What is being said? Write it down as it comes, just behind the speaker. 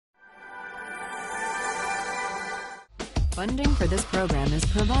Funding for this program is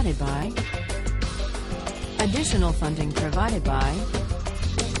provided by. Additional funding provided by.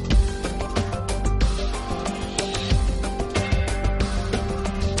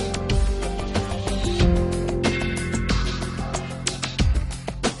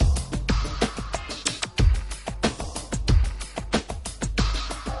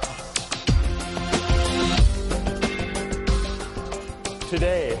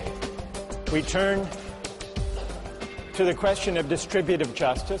 Today, we turn to the question of distributive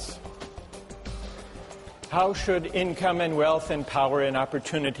justice. How should income and wealth and power and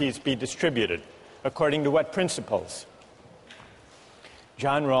opportunities be distributed? According to what principles?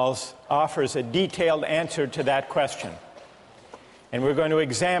 John Rawls offers a detailed answer to that question. And we're going to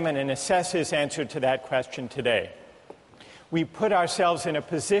examine and assess his answer to that question today. We put ourselves in a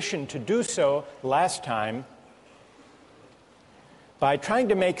position to do so last time by trying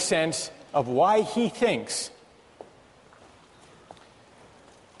to make sense of why he thinks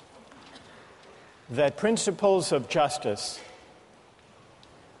that principles of justice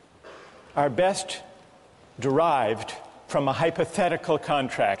are best derived from a hypothetical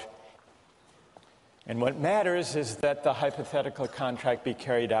contract. And what matters is that the hypothetical contract be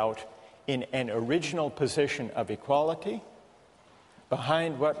carried out in an original position of equality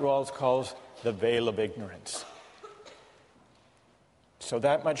behind what Rawls calls the veil of ignorance. So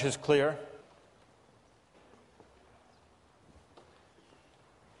that much is clear.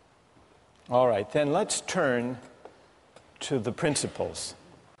 All right, then let's turn to the principles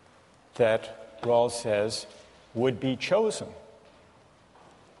that Rawls says would be chosen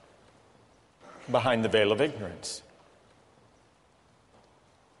behind the veil of ignorance.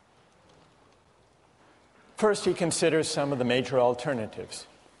 First, he considers some of the major alternatives.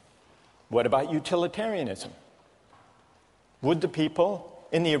 What about utilitarianism? Would the people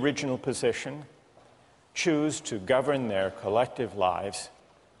in the original position choose to govern their collective lives?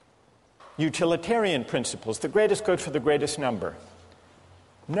 Utilitarian principles, the greatest good for the greatest number.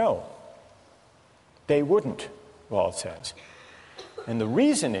 No, they wouldn't, Rawls says. And the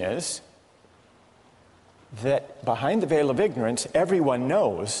reason is that behind the veil of ignorance, everyone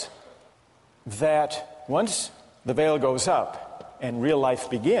knows that once the veil goes up and real life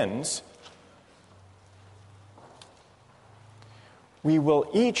begins, we will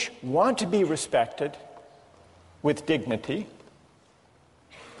each want to be respected with dignity.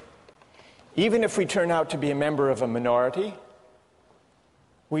 Even if we turn out to be a member of a minority,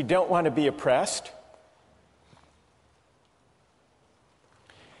 we don't want to be oppressed.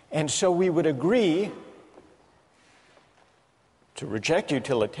 And so we would agree to reject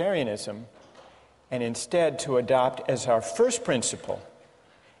utilitarianism and instead to adopt as our first principle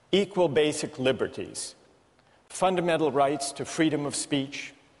equal basic liberties. Fundamental rights to freedom of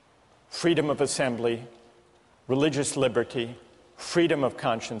speech, freedom of assembly, religious liberty, freedom of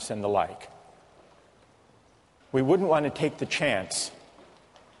conscience, and the like. We wouldn't want to take the chance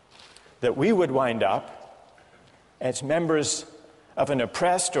that we would wind up as members of an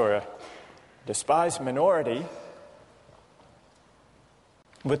oppressed or a despised minority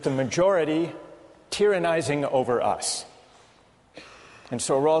with the majority tyrannizing over us. And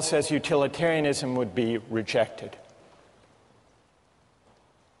so Rawls says utilitarianism would be rejected.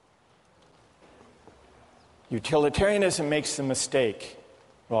 Utilitarianism makes the mistake,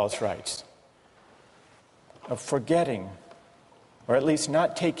 Rawls writes, of forgetting, or at least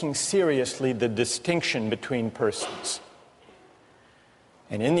not taking seriously, the distinction between persons.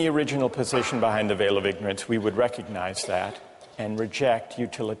 And in the original position behind the veil of ignorance, we would recognize that and reject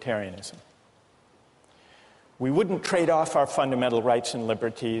utilitarianism. We wouldn't trade off our fundamental rights and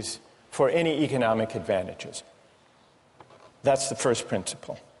liberties for any economic advantages. That's the first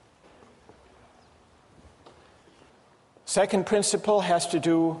principle. Second principle has to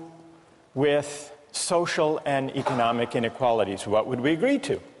do with social and economic inequalities. What would we agree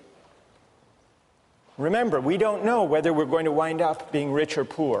to? Remember, we don't know whether we're going to wind up being rich or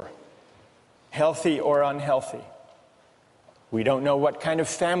poor, healthy or unhealthy. We don't know what kind of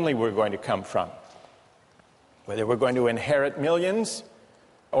family we're going to come from, whether we're going to inherit millions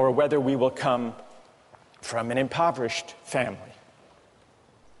or whether we will come from an impoverished family.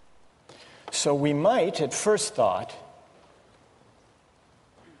 So we might, at first thought,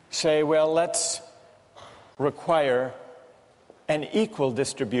 say, well, let's require an equal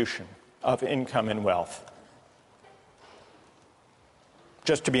distribution of income and wealth,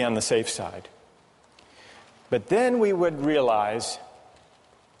 just to be on the safe side. But then we would realize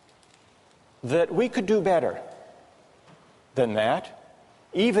that we could do better than that,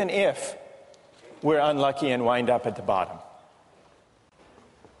 even if we're unlucky and wind up at the bottom.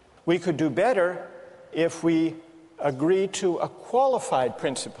 We could do better if we agree to a qualified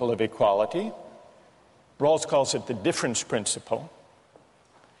principle of equality. Rawls calls it the difference principle.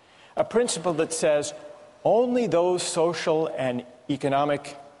 A principle that says only those social and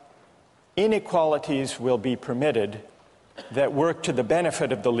economic inequalities will be permitted that work to the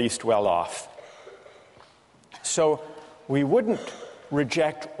benefit of the least well-off. So we wouldn't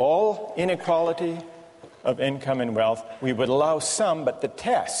reject all inequality of income and wealth. We would allow some, but the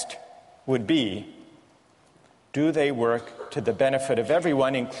test would be, do they work to the benefit of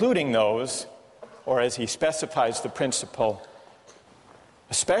everyone, including those, or as he specifies the principle,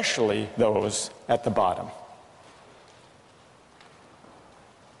 especially those at the bottom.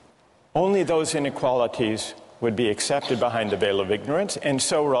 Only those inequalities would be accepted behind the veil of ignorance, and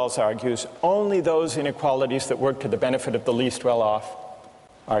so Rawls argues, only those inequalities that work to the benefit of the least well-off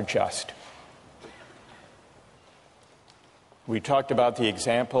are just. We talked about the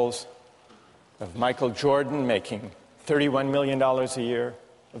examples of Michael Jordan making $31 million a year,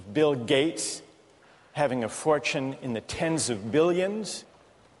 of Bill Gates having a fortune in the tens of billions.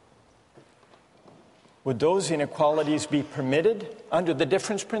 Would those inequalities be permitted under the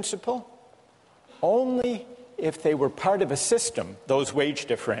difference principle? Only if they were part of a system, those wage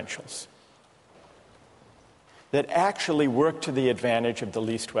differentials, that actually work to the advantage of the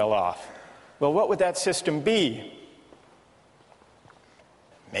least well-off. Well, what would that system be?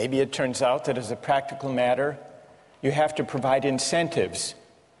 Maybe it turns out that as a practical matter, you have to provide incentives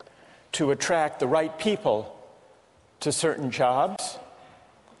to attract the right people to certain jobs.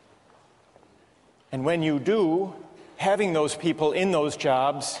 And when you do, having those people in those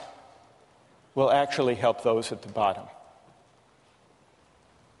jobs will actually help those at the bottom.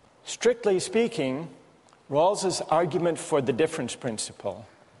 Strictly speaking, Rawls's argument for the difference principle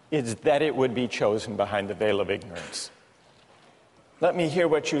is that it would be chosen behind the veil of ignorance. Let me hear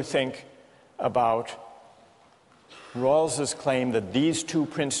what you think about Rawls's claim that these two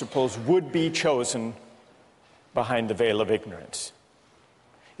principles would be chosen behind the veil of ignorance.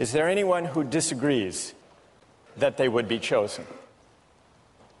 Is there anyone who disagrees that they would be chosen?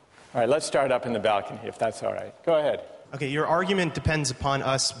 All right, let's start up in the balcony, if that's all right. Go ahead. Okay, your argument depends upon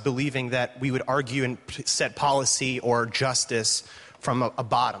us believing that we would argue and set policy or justice from a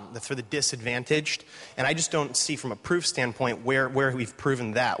bottom, that's for the disadvantaged. And I just don't see from a proof standpoint where we've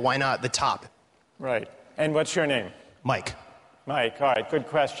proven that. Why not the top? Right. And what's your name? Mike. Mike, all right, good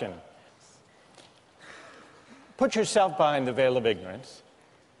question. Put yourself behind the veil of ignorance.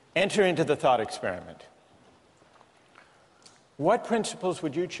 Enter into the thought experiment. What principles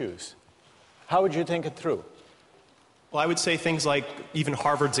would you choose? How would you think it through? Well, I would say things like even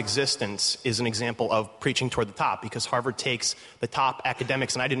Harvard's existence is an example of preaching toward the top, because Harvard takes the top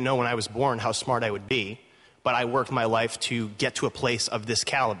academics, and I didn't know when I was born how smart I would be, but I worked my life to get to a place of this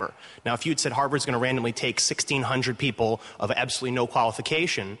caliber. Now, if you'd said Harvard's going to randomly take 1,600 people of absolutely no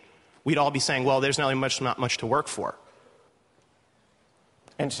qualification, we'd all be saying, well, there's not much to work for.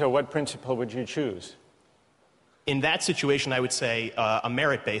 And so what principle would you choose? In that situation, I would say a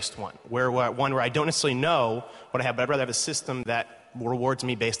merit-based one, where I don't necessarily know what I have, but I'd rather have a system that rewards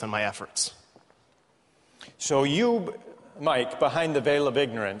me based on my efforts. So you, Mike, behind the veil of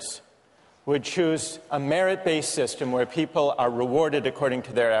ignorance, would choose a merit-based system where people are rewarded according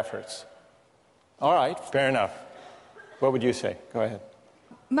to their efforts. All right, fair enough. What would you say? Go ahead.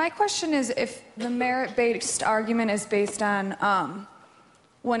 My question is, if the merit-based argument is based on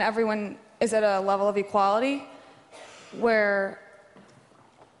when everyone is at a level of equality, where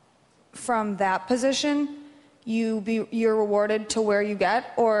from that position you're rewarded to where you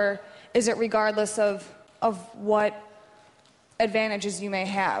get, or is it regardless of what advantages you may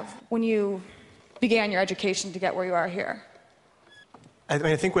have when you began your education to get where you are here? I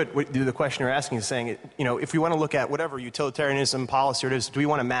mean, I think what the question you're asking is saying, you know, if we want to look at whatever utilitarianism policy it is, do we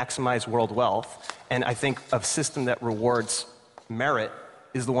want to maximize world wealth? And I think a system that rewards merit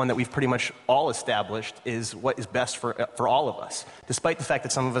is the one that we've pretty much all established is what is best for all of us. Despite the fact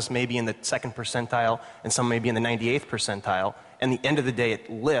that some of us may be in the 2nd percentile and some may be in the 98th percentile, and at the end of the day it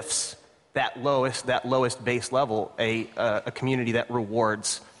lifts that lowest base level a community that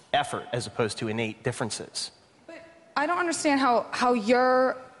rewards effort as opposed to innate differences. But I don't understand how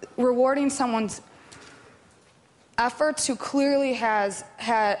you're rewarding someone's efforts who clearly has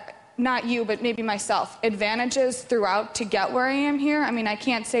had, not you, but maybe myself, advantages throughout to get where I am here. I mean, I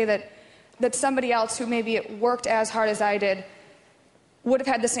can't say that somebody else who maybe worked as hard as I did would have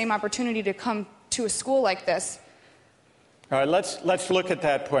had the same opportunity to come to a school like this. All right, let's look at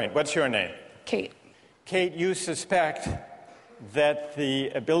that point. What's your name? Kate. Kate, you suspect that the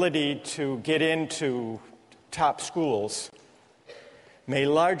ability to get into top schools may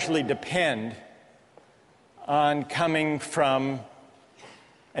largely depend on coming from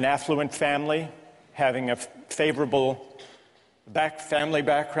an affluent family, having a favorable family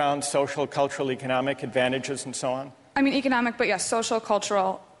background, social, cultural, economic advantages, and so on? I mean, economic, but yes, social,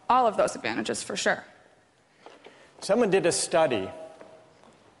 cultural, all of those advantages for sure. Someone did a study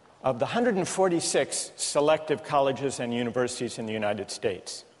of the 146 selective colleges and universities in the United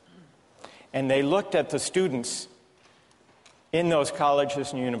States. And they looked at the students in those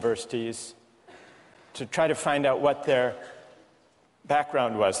colleges and universities to try to find out what their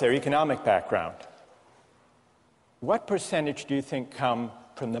background was, their economic background. What percentage do you think come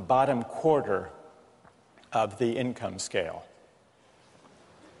from the bottom quarter of the income scale?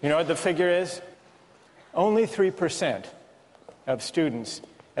 You know what the figure is? Only 3% of students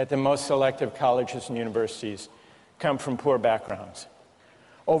at the most selective colleges and universities come from poor backgrounds.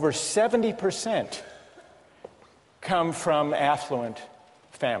 Over 70% come from affluent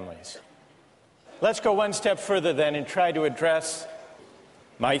families. Let's go one step further then and try to address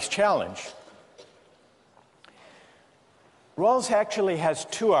Mike's challenge. Rawls actually has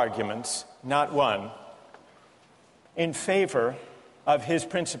two arguments, not one, in favor of his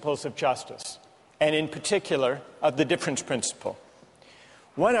principles of justice, and in particular of the difference principle.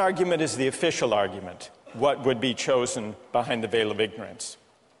 One argument is the official argument, what would be chosen behind the veil of ignorance.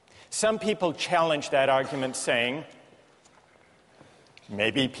 Some people challenge that argument, saying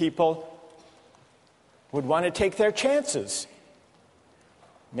maybe people would want to take their chances.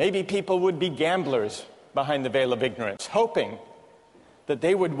 Maybe people would be gamblers behind the veil of ignorance, hoping that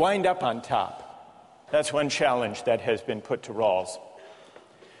they would wind up on top. That's one challenge that has been put to Rawls.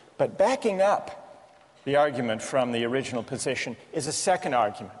 But backing up the argument from the original position is a second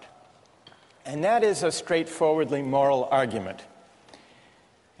argument. And that is a straightforwardly moral argument.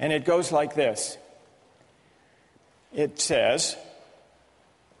 And it goes like this. It says,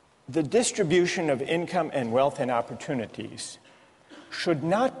 the distribution of income and wealth and opportunities should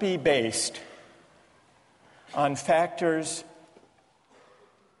not be based on factors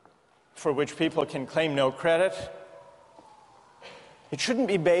for which people can claim no credit. It shouldn't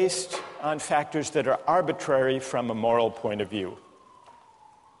be based on factors that are arbitrary from a moral point of view.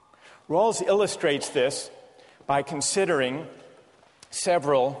 Rawls illustrates this by considering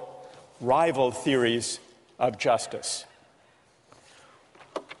several rival theories of justice.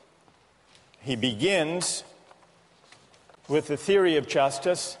 He begins with the theory of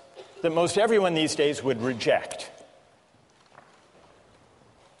justice that most everyone these days would reject: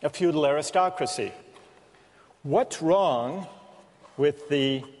 a feudal aristocracy. What's wrong with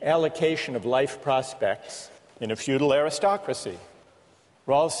the allocation of life prospects in a feudal aristocracy?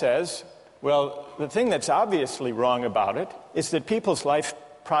 Rawls says, well, the thing that's obviously wrong about it is that people's life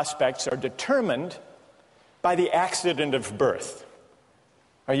prospects are determined by the accident of birth.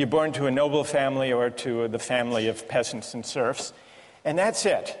 Are you born to a noble family or to the family of peasants and serfs? And that's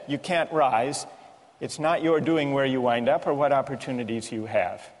it. You can't rise. It's not your doing where you wind up or what opportunities you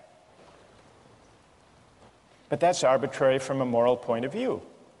have. But that's arbitrary from a moral point of view.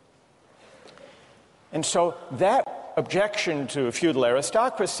 And so that objection to a feudal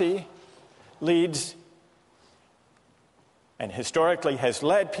aristocracy leads, and historically has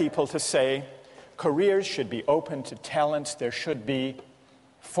led people to say, careers should be open to talents. There should be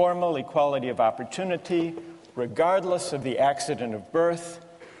formal equality of opportunity, regardless of the accident of birth.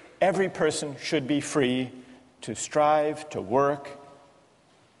 Every person should be free to strive, to work,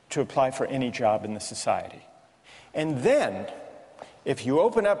 to apply for any job in the society. And then, if you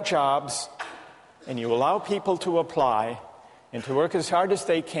open up jobs and you allow people to apply and to work as hard as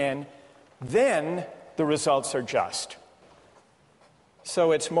they can, then the results are just.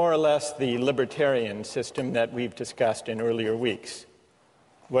 So it's more or less the libertarian system that we've discussed in earlier weeks.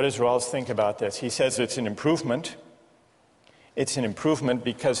 What does Rawls think about this? He says it's an improvement. It's an improvement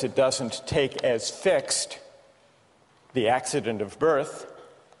because it doesn't take as fixed the accident of birth.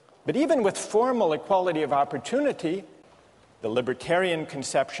 But even with formal equality of opportunity, the libertarian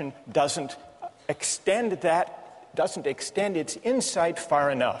conception doesn't extend its insight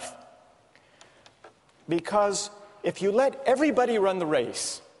far enough. Because if you let everybody run the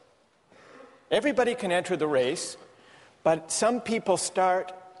race, everybody can enter the race, but some people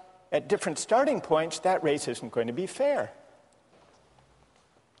start at different starting points, that race isn't going to be fair.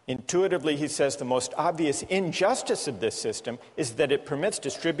 Intuitively, he says, the most obvious injustice of this system is that it permits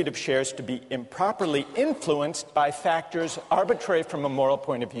distributive shares to be improperly influenced by factors arbitrary from a moral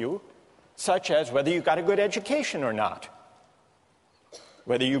point of view, such as whether you got a good education or not,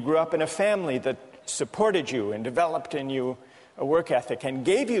 whether you grew up in a family that supported you and developed in you a work ethic and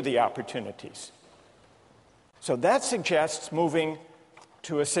gave you the opportunities. So that suggests moving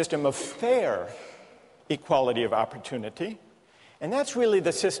to a system of fair equality of opportunity. And that's really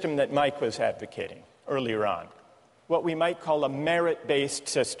the system that Mike was advocating earlier on. What we might call a merit-based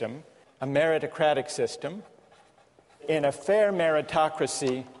system, a meritocratic system. In a fair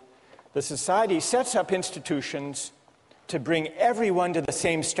meritocracy, the society sets up institutions to bring everyone to the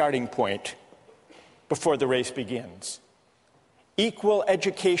same starting point before the race begins. Equal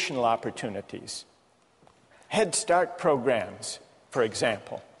educational opportunities, Head Start programs, for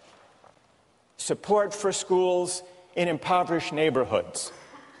example, support for schools in impoverished neighborhoods,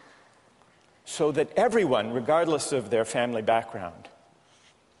 so that everyone, regardless of their family background,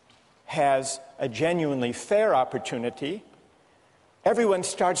 has a genuinely fair opportunity. Everyone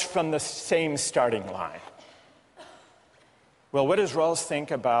starts from the same starting line. Well, what does Rawls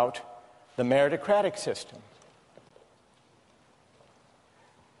think about the meritocratic system?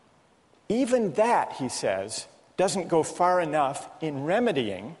 Even that, he says, doesn't go far enough in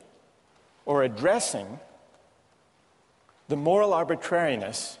remedying or addressing the moral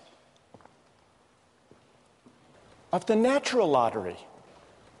arbitrariness of the natural lottery.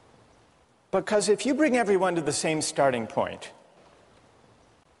 Because if you bring everyone to the same starting point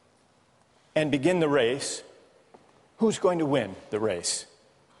and begin the race, who's going to win the race?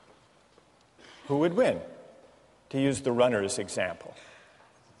 Who would win? To use the runners example.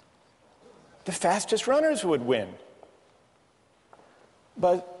 The fastest runners would win.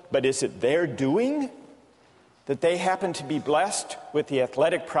 But is it their doing that they happen to be blessed with the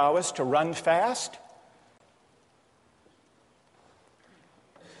athletic prowess to run fast?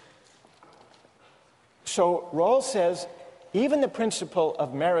 So Rawls says even the principle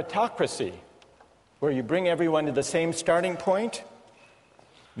of meritocracy, where you bring everyone to the same starting point,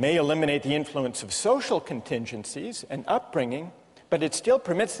 may eliminate the influence of social contingencies and upbringing, but it still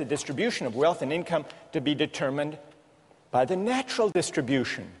permits the distribution of wealth and income to be determined by the natural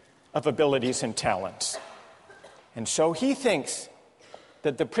distribution of abilities and talents. And so he thinks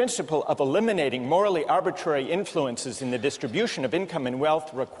that the principle of eliminating morally arbitrary influences in the distribution of income and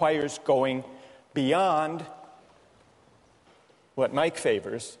wealth requires going beyond what Mike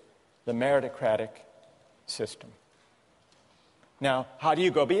favors, the meritocratic system. Now, how do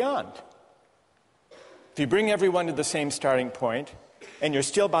you go beyond? If you bring everyone to the same starting point, and you're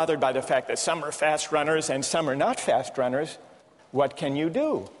still bothered by the fact that some are fast runners and some are not fast runners, what can you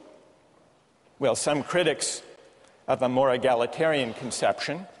do? Well, some critics of a more egalitarian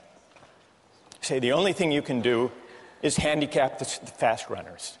conception say the only thing you can do is handicap the fast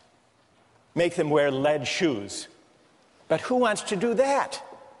runners. Make them wear lead shoes. But who wants to do that?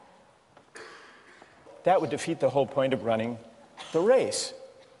 That would defeat the whole point of running the race.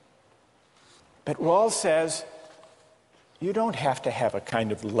 But Rawls says you don't have to have a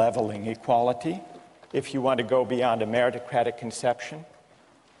kind of leveling equality if you want to go beyond a meritocratic conception.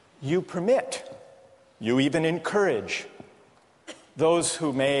 You permit, you even encourage those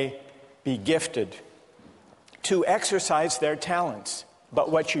who may be gifted to exercise their talents.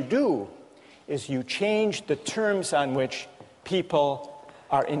 But what you do is you change the terms on which people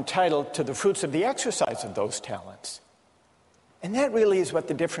are entitled to the fruits of the exercise of those talents. And that really is what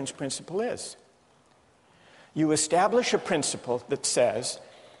the difference principle is. You establish a principle that says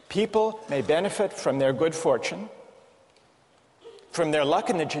people may benefit from their good fortune, from their luck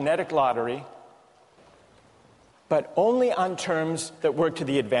in the genetic lottery, but only on terms that work to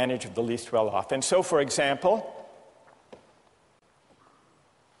the advantage of the least well-off. And so, for example,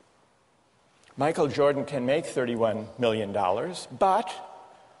 Michael Jordan can make $31 million, but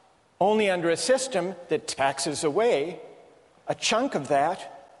only under a system that taxes away a chunk of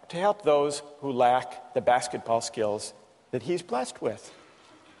that to help those who lack the basketball skills that he's blessed with.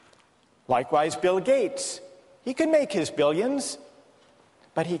 Likewise, Bill Gates. He can make his billions,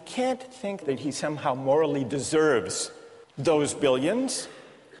 but he can't think that he somehow morally deserves those billions.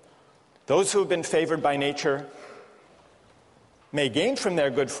 Those who have been favored by nature may gain from their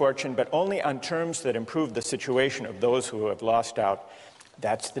good fortune, but only on terms that improve the situation of those who have lost out.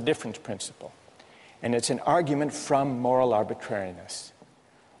 That's the difference principle. And it's an argument from moral arbitrariness.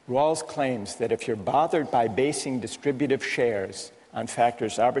 Rawls claims that if you're bothered by basing distributive shares on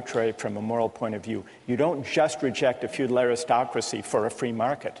factors arbitrary from a moral point of view, you don't just reject a feudal aristocracy for a free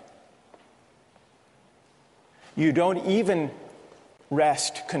market. You don't even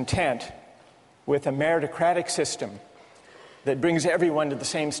rest content with a meritocratic system that brings everyone to the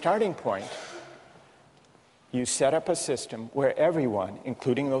same starting point. You set up a system where everyone,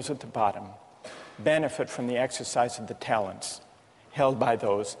 including those at the bottom, benefit from the exercise of the talents held by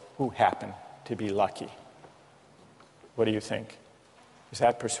those who happen to be lucky. What do you think? Is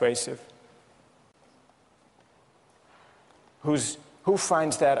that persuasive? Who's Who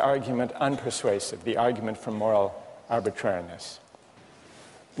finds that argument unpersuasive, the argument for moral arbitrariness?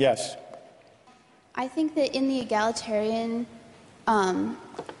 Yes? I think that in the egalitarian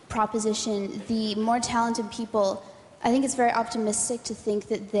proposition, the more talented people, I think it's very optimistic to think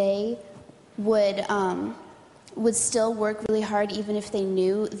that they would still work really hard even if they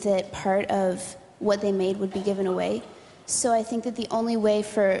knew that part of what they made would be given away. So I think that the only way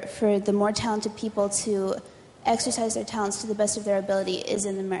for the more talented people to exercise their talents to the best of their ability is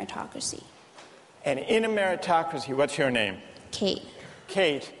in the meritocracy. And in a meritocracy, what's your name? Kate.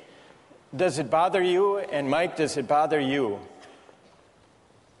 Kate, does it bother you, and Mike, does it bother you,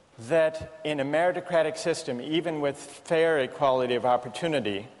 that in a meritocratic system, even with fair equality of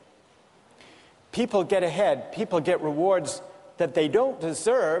opportunity, people get ahead, people get rewards that they don't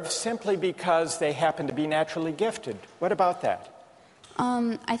deserve simply because they happen to be naturally gifted? What about that?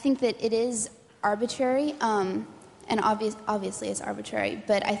 I think that it is arbitrary, and obviously it's arbitrary,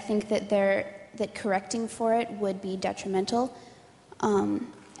 but I think that that correcting for it would be detrimental. And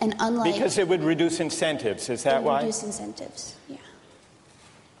unlike... Because it would reduce incentives, is that why? It would reduce incentives, yeah.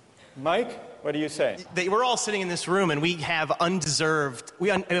 Mike, what do you say? We're all sitting in this room and we have undeserved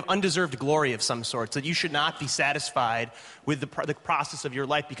glory of some sort, so that you should not be satisfied with the process of your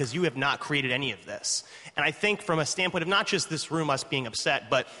life because you have not created any of this. And I think from a standpoint of not just this room, us being upset,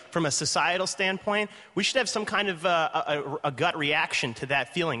 but from a societal standpoint, we should have some kind of a gut reaction to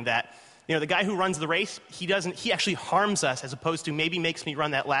that feeling that, you know, the guy who runs the race, he actually harms us as opposed to maybe makes me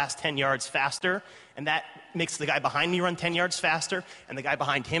run that last 10 yards faster, and that makes the guy behind me run 10 yards faster, and the guy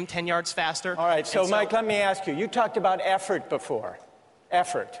behind him 10 yards faster. All right, so Mike, let me ask you. You talked about effort before.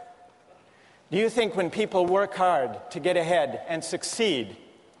 Effort. Do you think when people work hard to get ahead and succeed,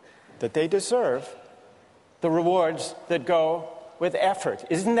 that they deserve the rewards that go with effort?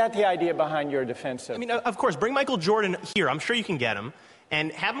 Isn't that the idea behind your defense of... I mean, of course, bring Michael Jordan here. I'm sure you can get him.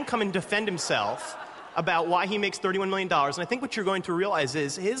 And have him come and defend himself about why he makes $31 million. And I think what you're going to realize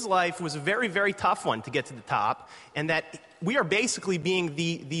is his life was a very, very tough one to get to the top, and that we are basically being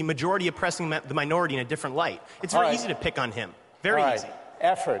the majority oppressing the minority in a different light. It's very easy to pick on him. Very easy.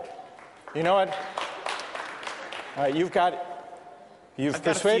 Effort. You know what? All right, I've got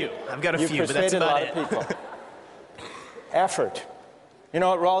a few, but that's about it. People. Effort. You know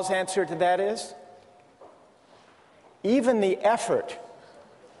what Rawls' answer to that is? Even the effort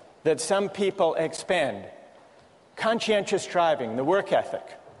that some people expend, conscientious striving, the work ethic,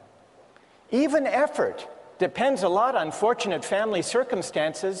 even effort depends a lot on fortunate family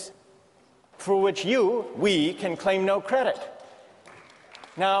circumstances for which we can claim no credit.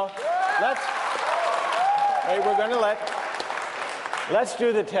 Now, let's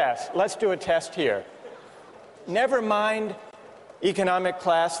do the test. Let's do a test here. Never mind economic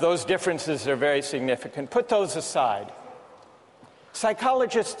class, those differences are very significant. Put those aside.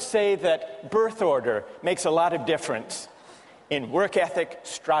 Psychologists say that birth order makes a lot of difference in work ethic,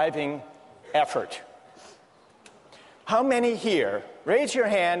 striving, effort. How many here, raise your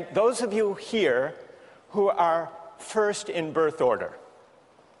hand, those of you here who are first in birth order?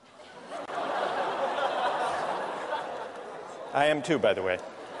 I am too, by the way.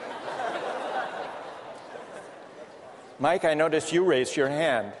 Mike, I noticed you raised your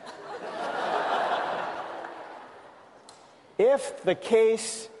hand. If the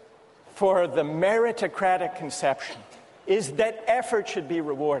case for the meritocratic conception is that effort should be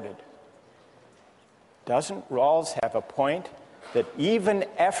rewarded, doesn't Rawls have a point that even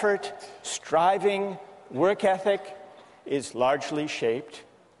effort, striving, work ethic is largely shaped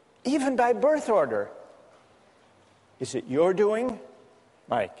even by birth order? Is it your doing,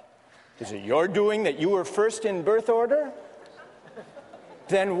 Mike? Is it your doing that you were first in birth order?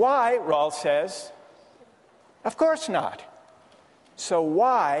 Then why, Rawls says, of course not. So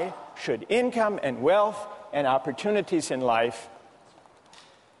why should income and wealth and opportunities in life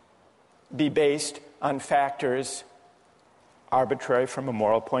be based on factors arbitrary from a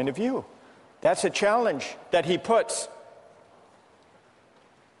moral point of view? That's a challenge that he puts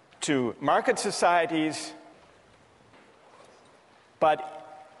to market societies,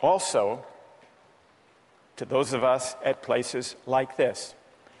 but also to those of us at places like this.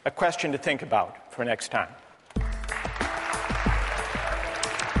 A question to think about for next time.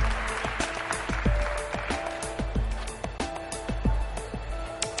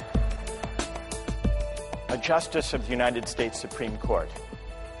 A justice of the United States Supreme Court.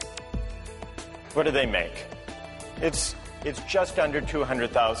 What do they make? It's just under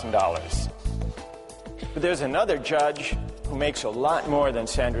 $200,000. But there's another judge who makes a lot more than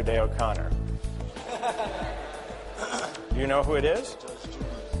Sandra Day O'Connor. Do you know who it is?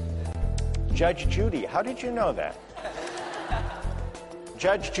 Judge Judy. How did you know that?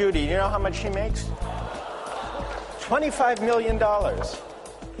 Judge Judy, you know how much she makes? $25 million.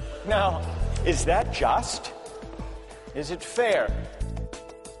 Now, is that just? Is it fair?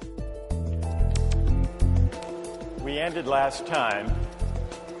 We ended last time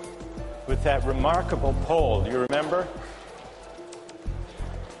with that remarkable poll. Do you remember?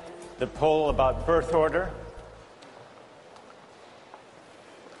 The poll about birth order.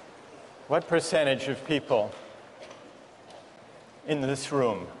 What percentage of people in this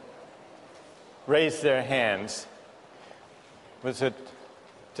room raised their hands? Was it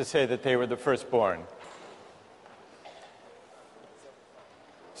to say that they were the firstborn?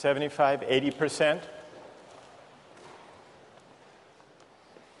 75, 80%?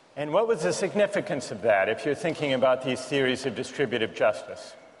 And what was the significance of that if you're thinking about these theories of distributive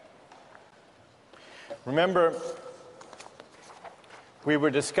justice? Remember, we were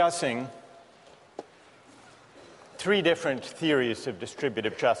discussing three different theories of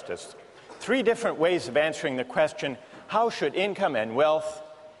distributive justice, three different ways of answering the question, how should income and wealth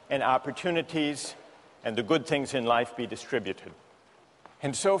and opportunities and the good things in life be distributed?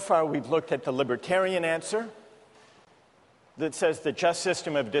 And so far we've looked at the libertarian answer that says the just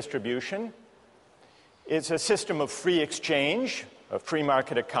system of distribution is a system of free exchange, a free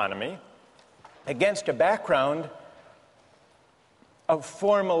market economy, against a background of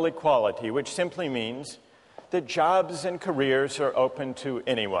formal equality, which simply means that jobs and careers are open to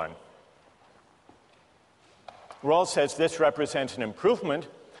anyone. Rawls says this represents an improvement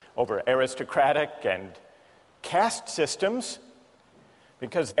over aristocratic and caste systems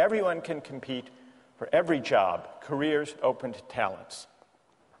because everyone can compete for every job, careers open to talents.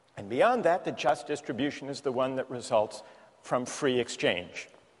 And beyond that, the just distribution is the one that results from free exchange,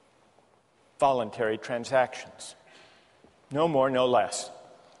 voluntary transactions. No more, no less.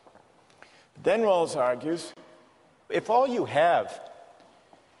 Then Rawls argues, if all you have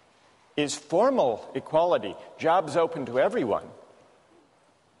is formal equality, jobs open to everyone,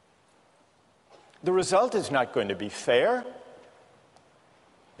 the result is not going to be fair.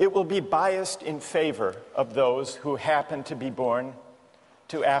 It will be biased in favor of those who happen to be born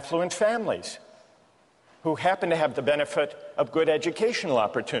to affluent families, who happen to have the benefit of good educational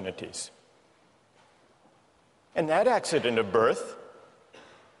opportunities. And that accident of birth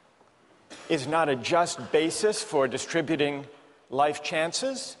is not a just basis for distributing life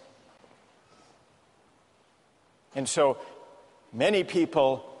chances. And so many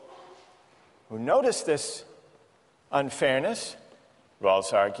people who notice this unfairness,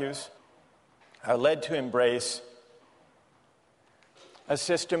 Rawls argues, are led to embrace a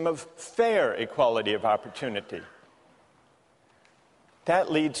system of fair equality of opportunity. That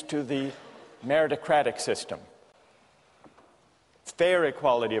leads to the meritocratic system. Fair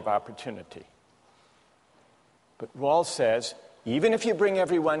equality of opportunity. But Rawls says, even if you bring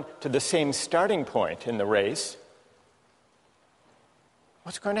everyone to the same starting point in the race,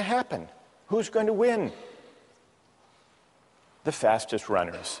 what's going to happen? Who's going to win? The fastest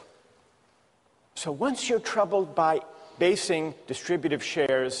runners. So once you're troubled by basing distributive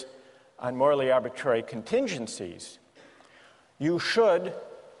shares on morally arbitrary contingencies, you should,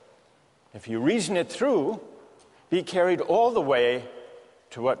 if you reason it through, be carried all the way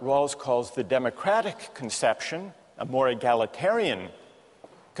to what Rawls calls the democratic conception, a more egalitarian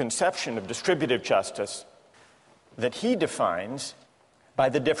conception of distributive justice that he defines by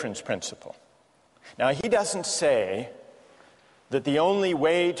the difference principle. Now, he doesn't say that the only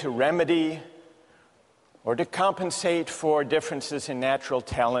way to remedy or to compensate for differences in natural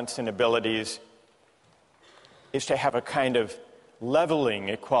talents and abilities is to have a kind of leveling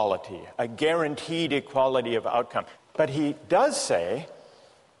equality, a guaranteed equality of outcome. But he does say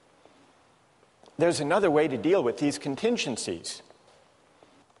there's another way to deal with these contingencies.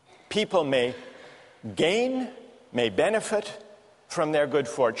 People may gain, may benefit from their good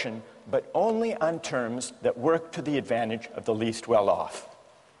fortune, but only on terms that work to the advantage of the least well-off.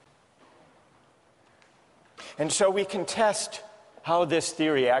 And so we can test how this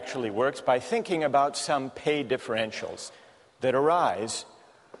theory actually works by thinking about some pay differentials that arise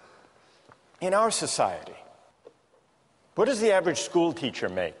in our society. What does the average school teacher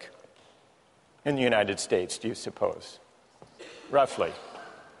make in the United States, do you suppose? Roughly.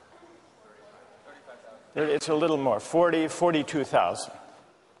 It's a little more, 42,000.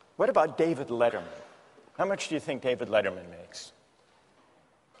 What about David Letterman? How much do you think David Letterman makes?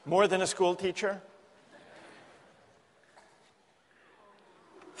 More than a school teacher?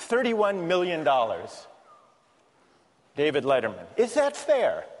 $31 million. David Letterman. Is that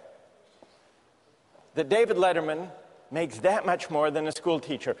fair? That David Letterman makes that much more than a school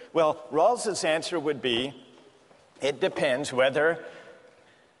teacher? Well, Rawls's answer would be, it depends whether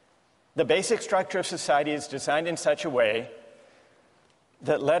The basic structure of society is designed in such a way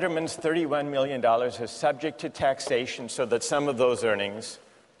that Letterman's $31 million is subject to taxation so that some of those earnings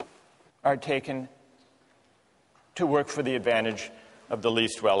are taken to work for the advantage of the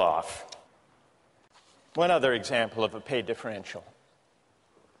least well-off. One other example of a pay differential.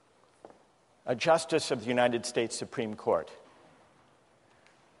 A justice of the United States Supreme Court.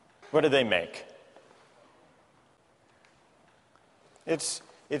 What do they make? It's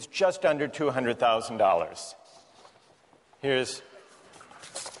just under $200,000. Here's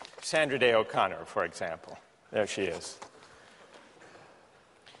Sandra Day O'Connor, for example. There she is.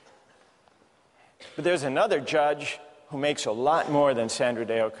 But there's another judge who makes a lot more than Sandra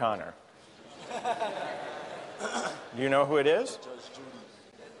Day O'Connor. Do you know who it is?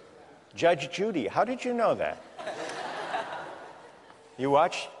 Judge Judy. How did you know that? You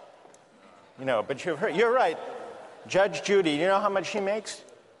watch? You know, but you've heard. You're right. Judge Judy, you know how much she makes?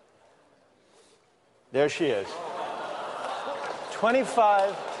 There she is.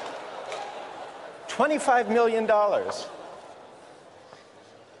 $25 million.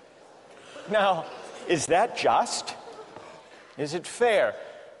 Now, is that just? Is it fair?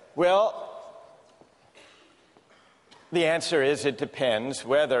 Well, the answer is it depends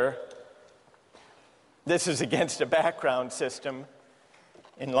whether this is against a background system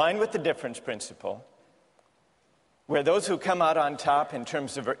in line with the difference principle, where those who come out on top in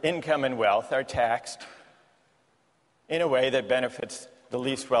terms of income and wealth are taxed in a way that benefits the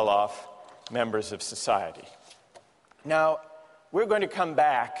least well-off members of society. Now, we're going to come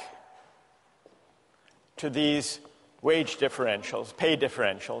back to these wage differentials, pay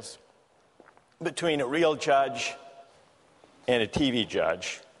differentials, between a real judge and a TV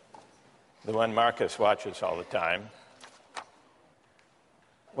judge, the one Marcus watches all the time.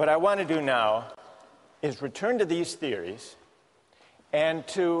 What I want to do now is return to these theories and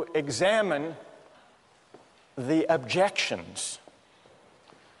to examine the objections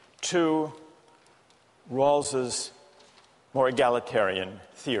to Rawls's more egalitarian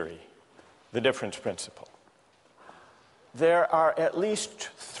theory, the difference principle. There are at least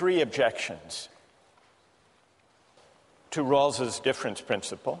 3 objections to Rawls's difference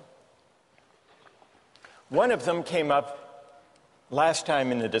principle. One of them came up last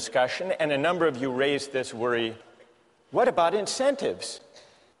time in the discussion, and a number of you raised this worry. What about incentives?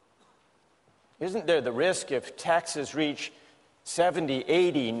 Isn't there the risk if taxes reach 70,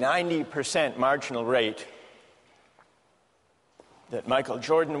 80, 90% marginal rate that Michael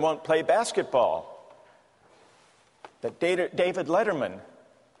Jordan won't play basketball? That David Letterman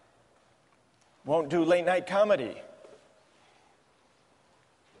won't do late-night comedy?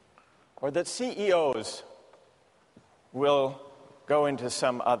 Or that CEOs will go into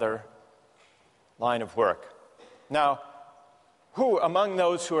some other line of work? Now, who among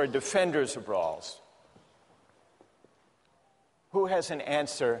those who are defenders of Rawls, who has an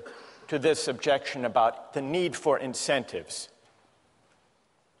answer to this objection about the need for incentives?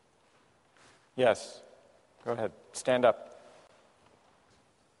 Yes, go ahead, stand up.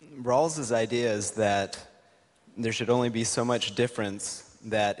 Rawls's idea is that there should only be so much difference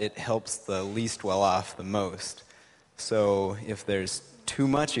that it helps the least well-off the most. So if there's too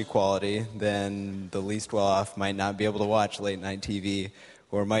much equality, then the least well-off might not be able to watch late-night TV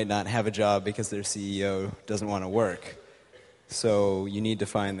or might not have a job because their CEO doesn't want to work. So you need to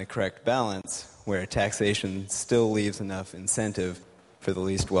find the correct balance where taxation still leaves enough incentive for the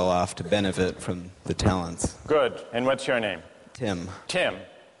least well-off to benefit from the talents. Good. And what's your name? Tim. Tim.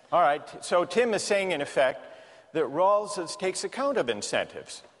 All right. So Tim is saying, in effect, that Rawls takes account of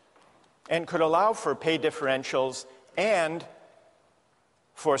incentives and could allow for pay differentials and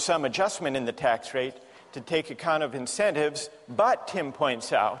for some adjustment in the tax rate to take account of incentives. But, Tim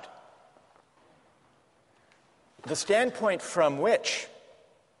points out, the standpoint from which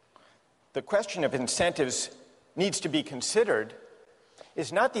the question of incentives needs to be considered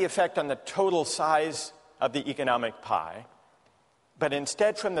is not the effect on the total size of the economic pie, but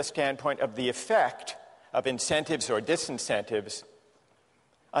instead from the standpoint of the effect of incentives or disincentives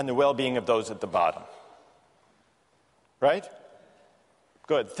on the well-being of those at the bottom. Right?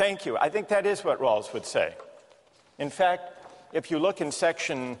 Good, thank you. I think that is what Rawls would say. In fact, if you look in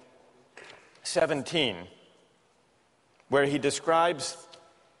section 17, where he describes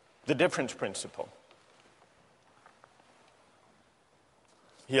the difference principle,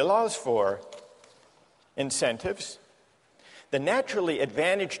 he allows for incentives. The naturally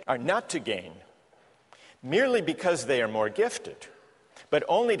advantaged are not to gain merely because they are more gifted, but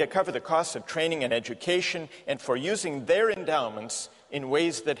only to cover the costs of training and education and for using their endowments in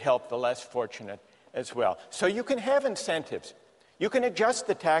ways that help the less fortunate as well. So you can have incentives. You can adjust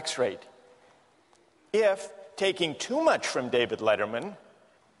the tax rate if taking too much from David Letterman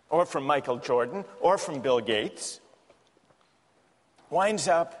or from Michael Jordan or from Bill Gates winds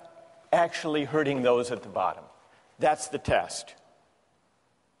up actually hurting those at the bottom. That's the test.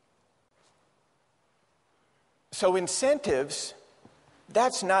 So incentives,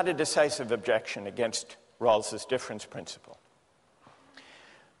 that's not a decisive objection against Rawls's difference principle.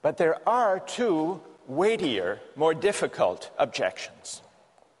 But there are two weightier, more difficult objections.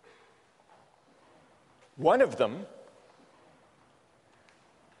 One of them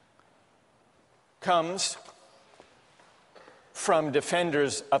comes from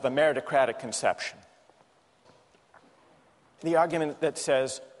defenders of a meritocratic conception. The argument that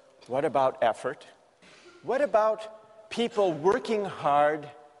says, what about effort? What about people working hard,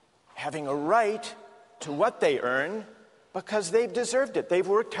 having a right to what they earn because they've deserved it, they've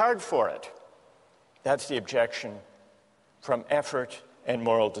worked hard for it? That's the objection from effort and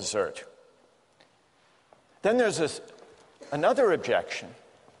moral desert. Then there's another objection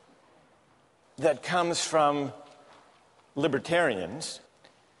that comes from libertarians,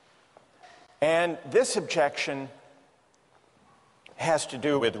 and this objection has to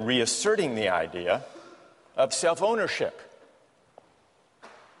do with reasserting the idea of self-ownership.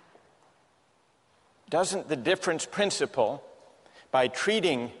 Doesn't the difference principle, by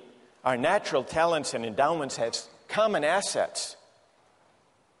treating our natural talents and endowments as common assets,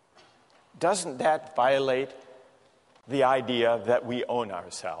 doesn't that violate the idea that we own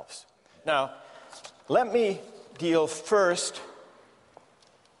ourselves? Now, let me deal first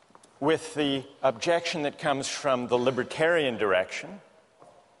with the objection that comes from the libertarian direction.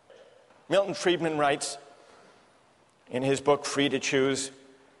 Milton Friedman writes in his book, Free to Choose,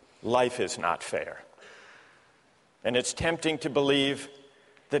 life is not fair. And it's tempting to believe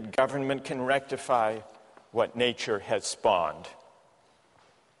that government can rectify what nature has spawned.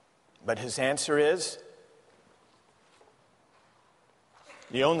 But his answer is,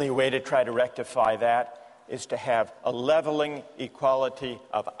 the only way to try to rectify that is to have a leveling equality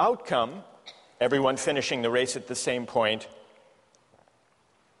of outcome, everyone finishing the race at the same point,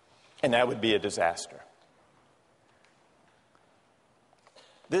 and that would be a disaster.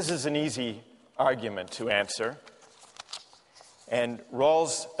 This is an easy argument to answer, and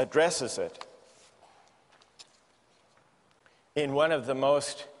Rawls addresses it in one of the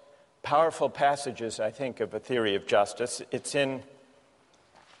most powerful passages, I think, of A Theory of Justice. It's in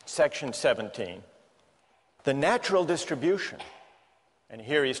section 17. The natural distribution, and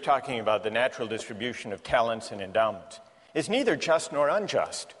here he's talking about the natural distribution of talents and endowments, is neither just nor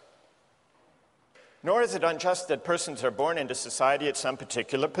unjust. Nor is it unjust that persons are born into society at some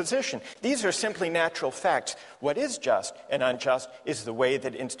particular position. These are simply natural facts. What is just and unjust is the way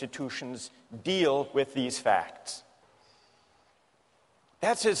that institutions deal with these facts.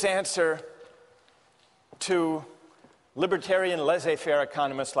 That's his answer to libertarian laissez-faire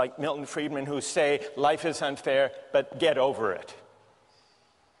economists like Milton Friedman, who say life is unfair, but get over it.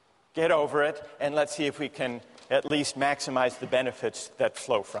 Get over it, and let's see if we can at least maximize the benefits that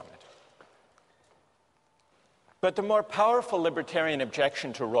flow from it. But the more powerful libertarian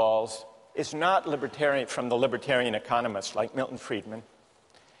objection to Rawls is not libertarian from the libertarian economists like Milton Friedman.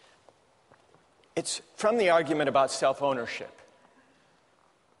 It's from the argument about self-ownership,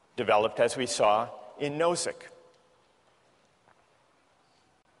 developed, as we saw, in Nozick.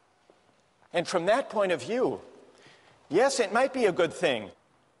 And from that point of view, yes, it might be a good thing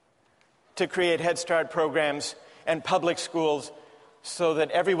to create Head Start programs and public schools so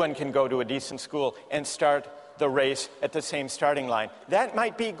that everyone can go to a decent school and start the race at the same starting line. That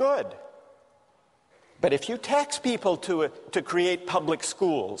might be good. But if you tax people to create public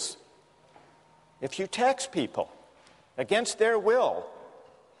schools, if you tax people against their will,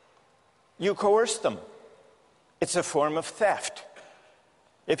 you coerce them. It's a form of theft.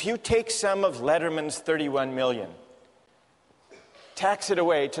 If you take some of Letterman's 31 million, tax it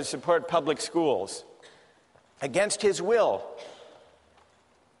away to support public schools against his will,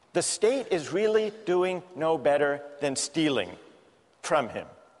 the state is really doing no better than stealing from him.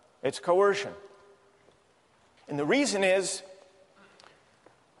 It's coercion. And the reason is,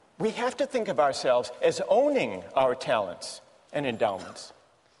 we have to think of ourselves as owning our talents and endowments,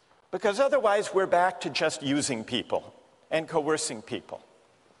 because otherwise we're back to just using people and coercing people.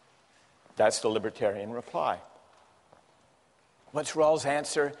 That's the libertarian reply. What's Rawls'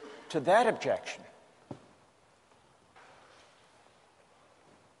 answer to that objection?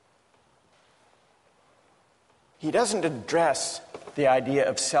 He doesn't address the idea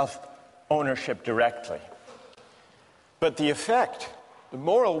of self-ownership directly, but the effect, the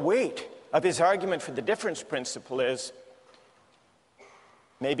moral weight of his argument for the difference principle is,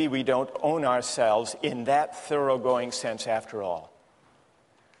 maybe we don't own ourselves in that thoroughgoing sense after all.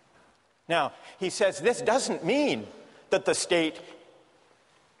 Now, he says this doesn't mean that the state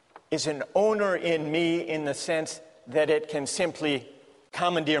is an owner in me in the sense that it can simply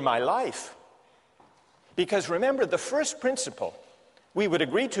commandeer my life. Because remember, the first principle we would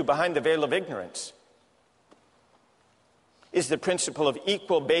agree to behind the veil of ignorance is the principle of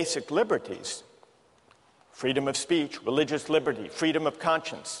equal basic liberties: freedom of speech, religious liberty, freedom of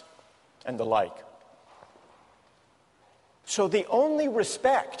conscience, and the like. So the only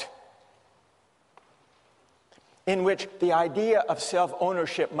respect in which the idea of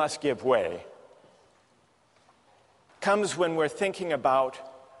self-ownership must give way comes when we're thinking about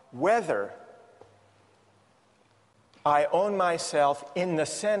whether I own myself in the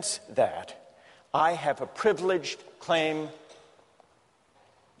sense that I have a privileged claim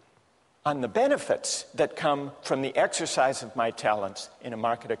on the benefits that come from the exercise of my talents in a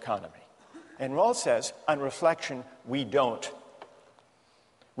market economy. And Rawls says, on reflection, we don't.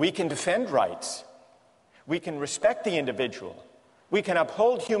 We can defend rights. We can respect the individual. We can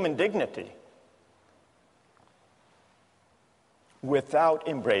uphold human dignity without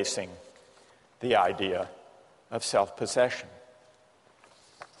embracing the idea of self-possession.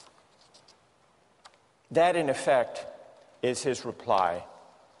 That, in effect, is his reply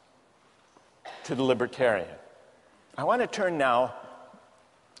to the libertarian. I want to turn now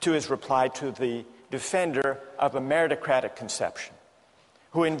to his reply to the defender of a meritocratic conception,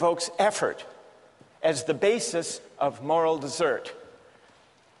 who invokes effort as the basis of moral desert.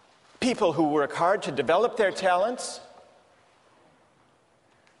 People who work hard to develop their talents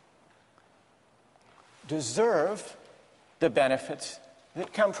deserve the benefits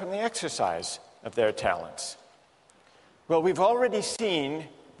that come from the exercise of their talents. Well, we've already seen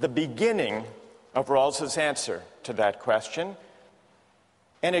the beginning of Rawls's answer to that question,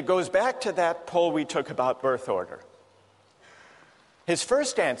 and it goes back to that poll we took about birth order. His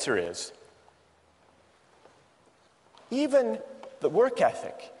first answer is, even the work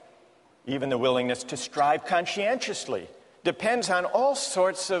ethic, even the willingness to strive conscientiously, depends on all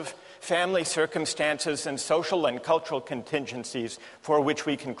sorts of family circumstances and social and cultural contingencies for which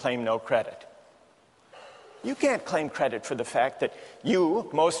we can claim no credit. You can't claim credit for the fact that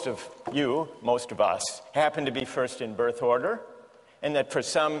most of us, happen to be first in birth order, and that for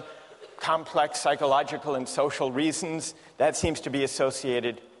some complex psychological and social reasons, that seems to be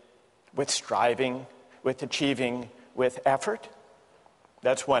associated with striving, with achieving, with effort.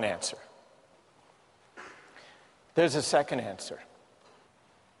 That's one answer. There's a second answer.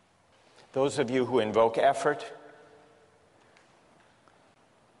 Those of you who invoke effort,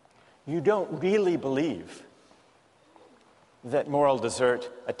 you don't really believe that moral desert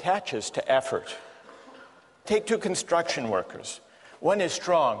attaches to effort. Take two construction workers. One is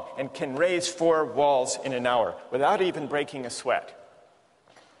strong and can raise 4 walls in an hour without even breaking a sweat.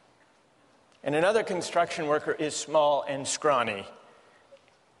 And another construction worker is small and scrawny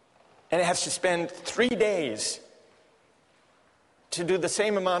and has to spend 3 days to do the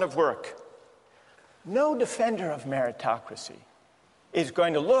same amount of work. No defender of meritocracy is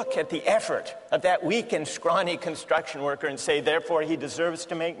going to look at the effort of that weak and scrawny construction worker and say, therefore, he deserves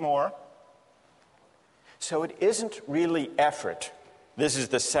to make more. So it isn't really effort. This is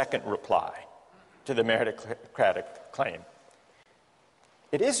the second reply to the meritocratic claim.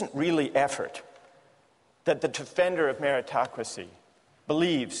 It isn't really effort that the defender of meritocracy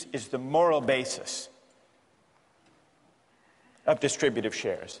believes is the moral basis of distributive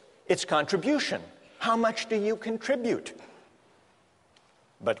shares. It's contribution. How much do you contribute?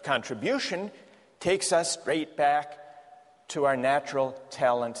 But contribution takes us straight back to our natural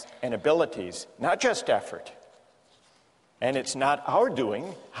talents and abilities, not just effort. And it's not our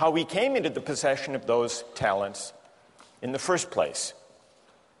doing how we came into the possession of those talents in the first place.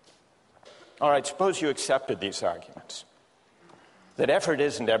 All right, suppose you accepted these arguments, that effort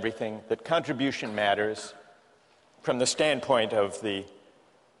isn't everything, that contribution matters from the standpoint of the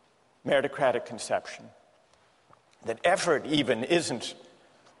meritocratic conception, that effort even isn't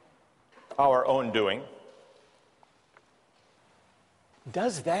our own doing.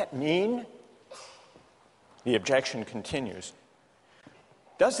 Does that mean, the objection continues,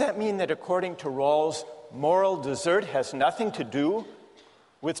 does that mean that according to Rawls, moral desert has nothing to do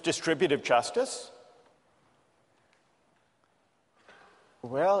with distributive justice?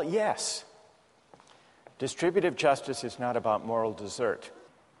 Well, yes. Distributive justice is not about moral desert.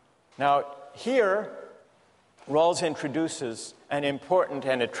 Now, here, Rawls introduces an important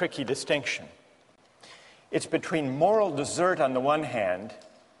and a tricky distinction. It's between moral desert on the one hand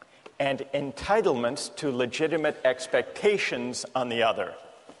and entitlements to legitimate expectations on the other.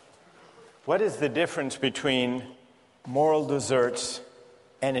 What is the difference between moral deserts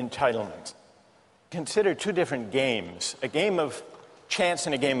and entitlement? Consider two different games, a game of chance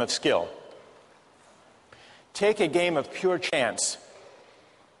and a game of skill. Take a game of pure chance.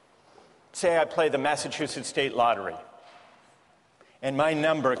 Say I play the Massachusetts State Lottery, and my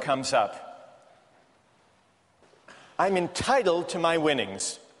number comes up. I'm entitled to my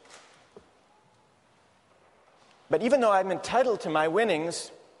winnings. But even though I'm entitled to my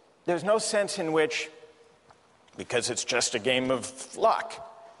winnings, there's no sense in which, because it's just a game of luck,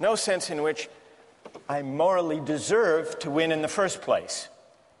 no sense in which I morally deserve to win in the first place.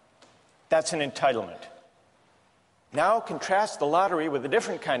 That's an entitlement. Now contrast the lottery with a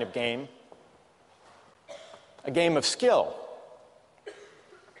different kind of game, a game of skill.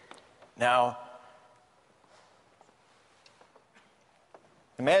 Now,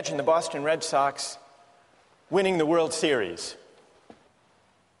 imagine the Boston Red Sox winning the World Series.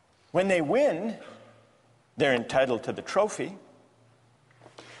 When they win, they're entitled to the trophy.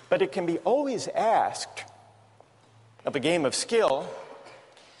 But it can be always asked of a game of skill,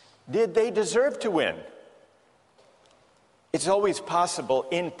 did they deserve to win? It's always possible,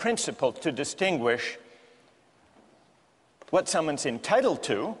 in principle, to distinguish what someone's entitled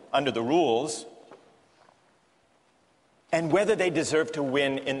to under the rules and whether they deserve to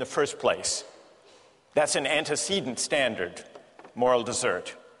win in the first place. That's an antecedent standard, moral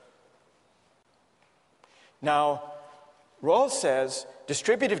desert. Now, Rawls says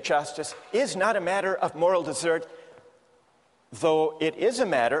distributive justice is not a matter of moral desert, though it is a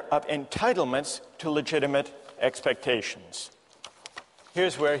matter of entitlements to legitimate expectations.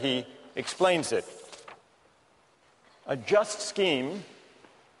 Here's where he explains it. A just scheme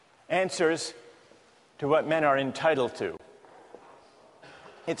answers to what men are entitled to.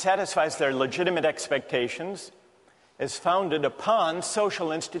 It satisfies their legitimate expectations as founded upon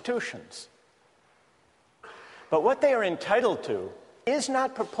social institutions. But what they are entitled to is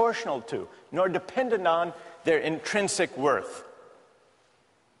not proportional to, nor dependent on, their intrinsic worth.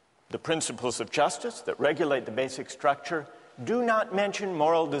 The principles of justice that regulate the basic structure do not mention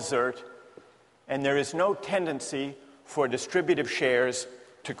moral desert, and there is no tendency for distributive shares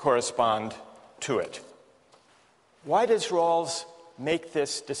to correspond to it. Why does Rawls make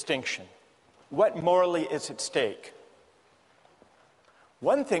this distinction? What morally is at stake?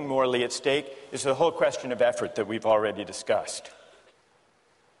 One thing morally at stake is the whole question of effort that we've already discussed.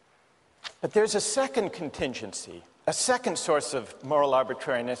 But there's a second contingency, a second source of moral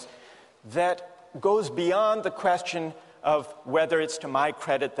arbitrariness that goes beyond the question of whether it's to my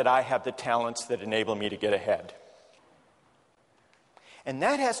credit that I have the talents that enable me to get ahead. And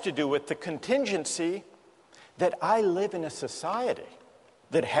that has to do with the contingency that I live in a society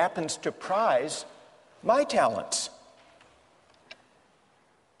that happens to prize my talents.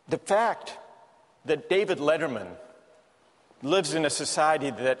 The fact that David Letterman lives in a society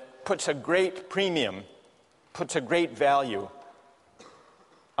that puts a great premium, puts a great value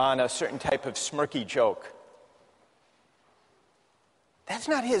on a certain type of smirky joke, that's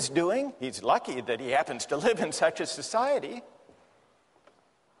not his doing. He's lucky that he happens to live in such a society.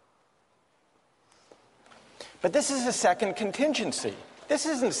 But this is a second contingency. This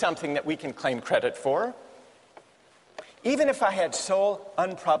isn't something that we can claim credit for. Even if I had sole,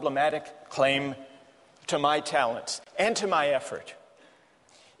 unproblematic claim to my talents and to my effort,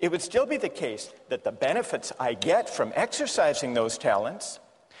 it would still be the case that the benefits I get from exercising those talents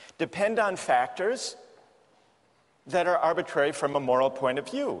depend on factors that are arbitrary from a moral point of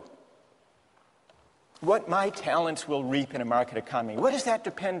view. What my talents will reap in a market economy, what does that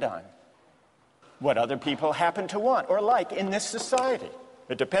depend on? What other people happen to want or like in this society.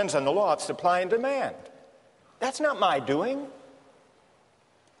 It depends on the law of supply and demand. That's not my doing.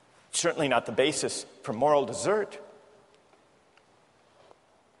 Certainly not the basis for moral desert.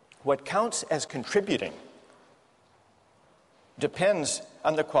 What counts as contributing depends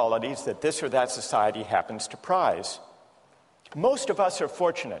on the qualities that this or that society happens to prize. Most of us are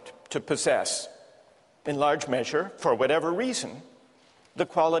fortunate to possess, in large measure, for whatever reason, the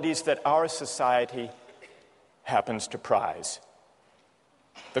qualities that our society happens to prize.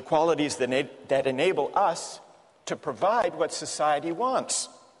 The qualities that enable us to provide what society wants.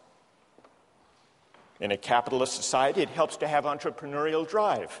 In a capitalist society, it helps to have entrepreneurial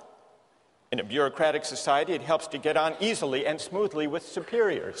drive. In a bureaucratic society, it helps to get on easily and smoothly with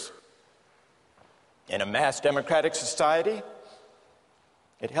superiors. In a mass democratic society,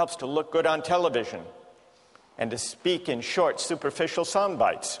 it helps to look good on television and to speak in short, superficial sound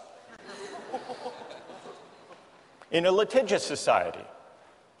bites. In a litigious society,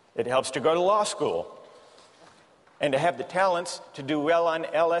 it helps to go to law school and to have the talents to do well on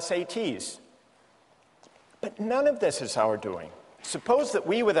LSATs. But none of this is our doing. Suppose that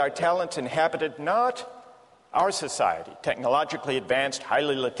we with our talents inhabited not our society, technologically advanced,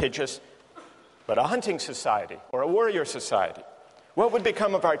 highly litigious, but a hunting society or a warrior society. What would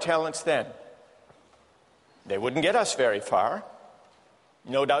become of our talents then? They wouldn't get us very far.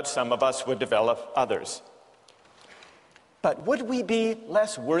 No doubt some of us would develop others. But would we be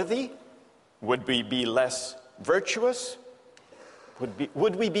less worthy? Would we be less virtuous?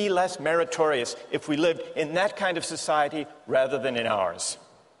 Would we be less meritorious if we lived in that kind of society rather than in ours?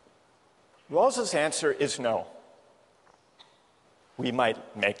 Rawls's answer is no. We might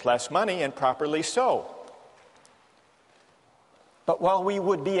make less money, and properly so. But while we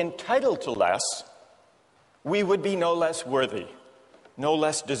would be entitled to less, we would be no less worthy, no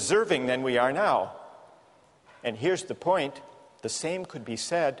less deserving than we are now. And here's the point: the same could be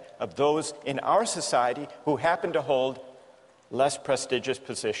said of those in our society who happen to hold less prestigious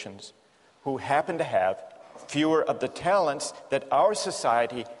positions, who happen to have fewer of the talents that our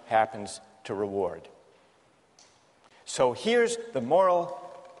society happens to reward. So here's the moral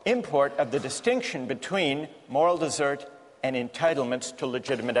import of the distinction between moral desert and entitlements to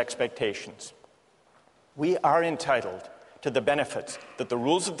legitimate expectations. We are entitled to the benefits that the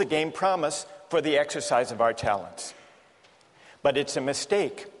rules of the game promise for the exercise of our talents. But it's a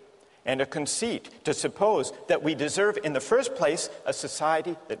mistake and a conceit to suppose that we deserve in the first place a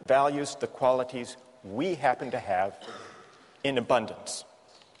society that values the qualities we happen to have in abundance.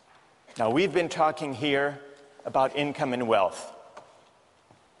 Now, we've been talking here about income and wealth.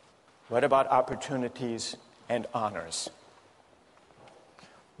 What about opportunities and honors?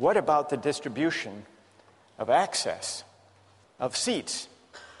 What about the distribution of access, of seats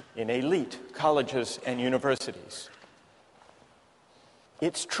in elite colleges and universities?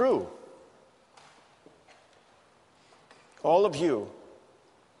 It's true. All of you,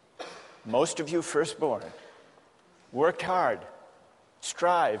 most of you firstborn, worked hard,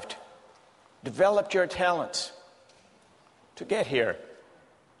 strived, developed your talents to get here.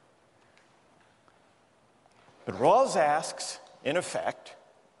 But Rawls asks, in effect,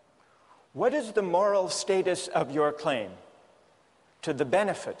 what is the moral status of your claim to the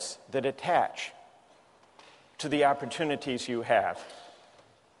benefits that attach to the opportunities you have?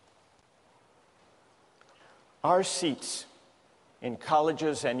 Are seats in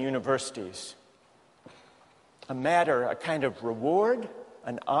colleges and universities a matter, a kind of reward,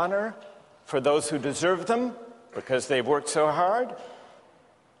 an honor for those who deserve them because they've worked so hard?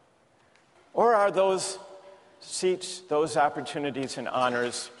 Or are those seats, those opportunities and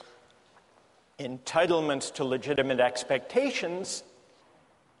honors, entitlements to legitimate expectations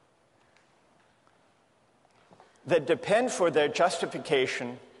that depend for their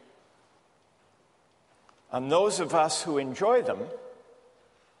justification on those of us who enjoy them,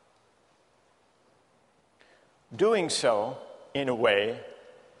 doing so in a way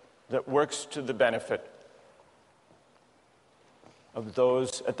that works to the benefit of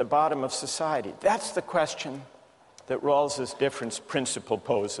those at the bottom of society? That's the question that Rawls's difference principle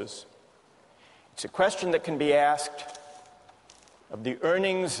poses. It's a question that can be asked of the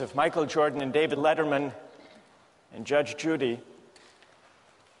earnings of Michael Jordan and David Letterman and Judge Judy,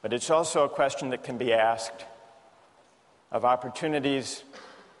 but it's also a question that can be asked of opportunities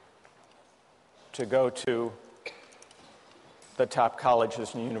to go to the top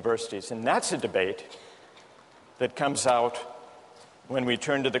colleges and universities. And that's a debate that comes out when we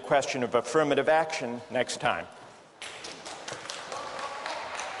turn to the question of affirmative action next time.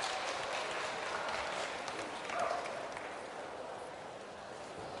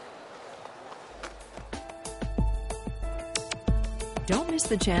 Don't miss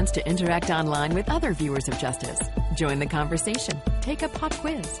the chance to interact online with other viewers of Justice. Join the conversation, take a pop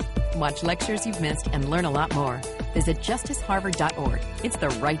quiz, watch lectures you've missed, and learn a lot more. Visit justiceharvard.org. It's the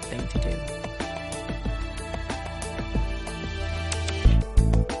right thing to do.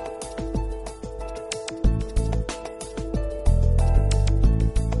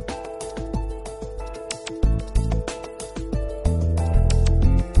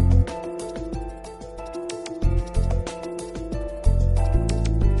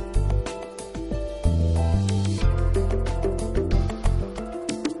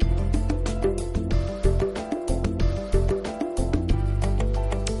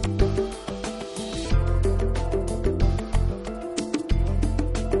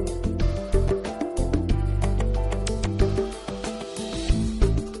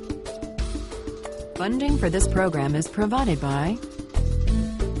 Funding for this program is provided by...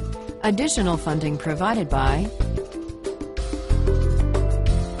 Additional funding provided by